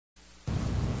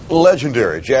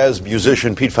Legendary jazz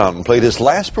musician Pete Fountain played his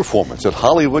last performance at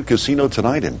Hollywood Casino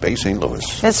tonight in Bay St. Louis.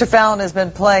 Mr. Fountain has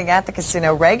been playing at the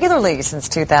casino regularly since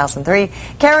 2003.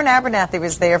 Karen Abernathy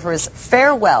was there for his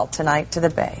farewell tonight to the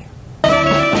Bay.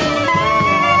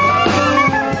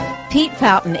 Pete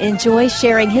Fountain enjoys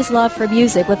sharing his love for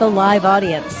music with a live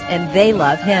audience, and they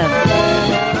love him.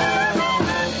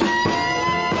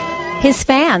 His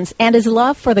fans and his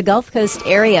love for the Gulf Coast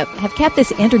area have kept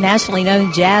this internationally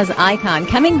known jazz icon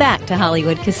coming back to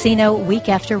Hollywood Casino week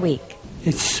after week.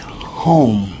 It's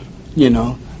home, you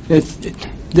know.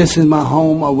 This is my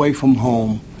home away from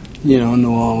home, you know,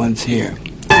 New Orleans here.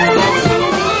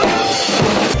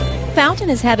 Fountain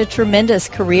has had a tremendous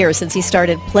career since he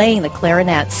started playing the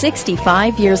clarinet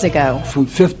 65 years ago. From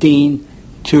 15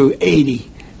 to 80,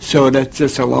 so that's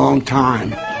just a long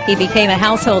time. He became a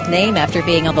household name after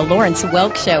being on the Lawrence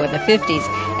Welk Show in the 50s,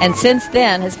 and since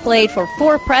then has played for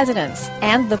 4 presidents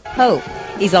and the Pope.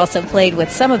 He's also played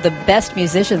with some of the best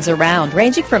musicians around,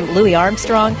 ranging from Louis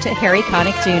Armstrong to Harry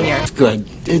Connick Jr. It's good.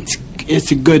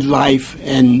 It's a good life,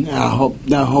 and I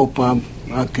hope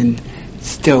I can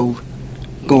still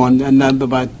go on another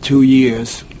about 2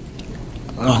 years.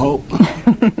 I hope.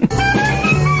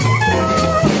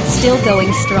 Still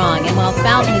going strong, and while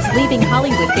Fountain is leaving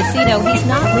Hollywood Casino, he's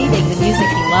not leaving the music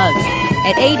he loves.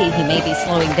 At 80, he may be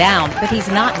slowing down, but he's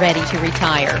not ready to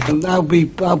retire. I'll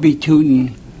be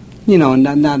tooting, you know,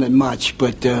 not that much,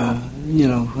 but you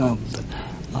know,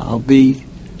 I'll be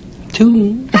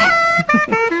tooting.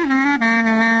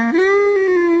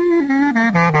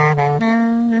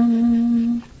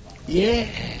 Yeah.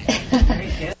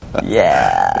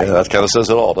 Yeah, that kind of says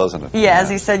it all, doesn't it? Yeah, as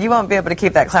he said, you won't be able to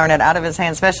keep that clarinet out of his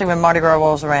hand, especially when Mardi Gras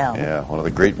rolls around. Yeah, one of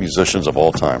the great musicians of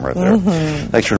all time right there. Thanks for